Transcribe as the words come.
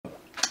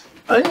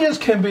onions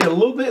can be a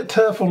little bit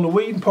tough on the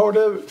weeding part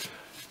of it.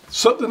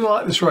 Something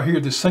like this right here,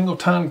 this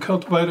single-tine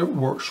cultivator,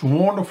 works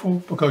wonderful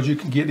because you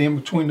can get in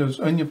between those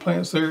onion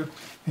plants there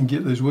and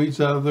get those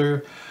weeds out of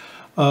there.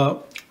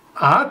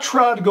 I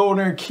try to go in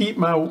there and keep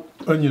my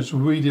onions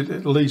weeded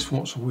at least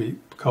once a week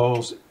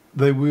because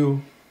they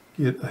will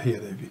get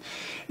ahead of you.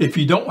 If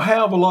you don't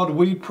have a lot of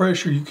weed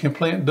pressure, you can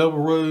plant double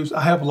rows.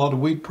 I have a lot of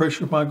weed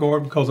pressure in my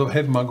garden because I've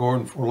had my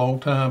garden for a long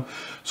time.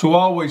 So I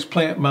always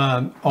plant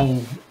mine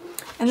on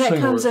and that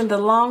comes in the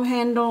long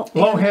handle.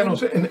 Long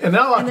handles, and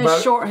I like about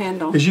the short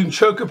handle. Is you can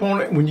choke up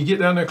on it when you get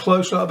down there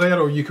close like that,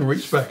 or you can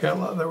reach back out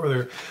like that right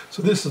there.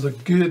 So this is a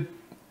good,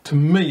 to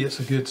me,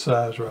 it's a good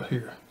size right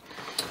here.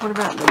 What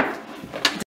about the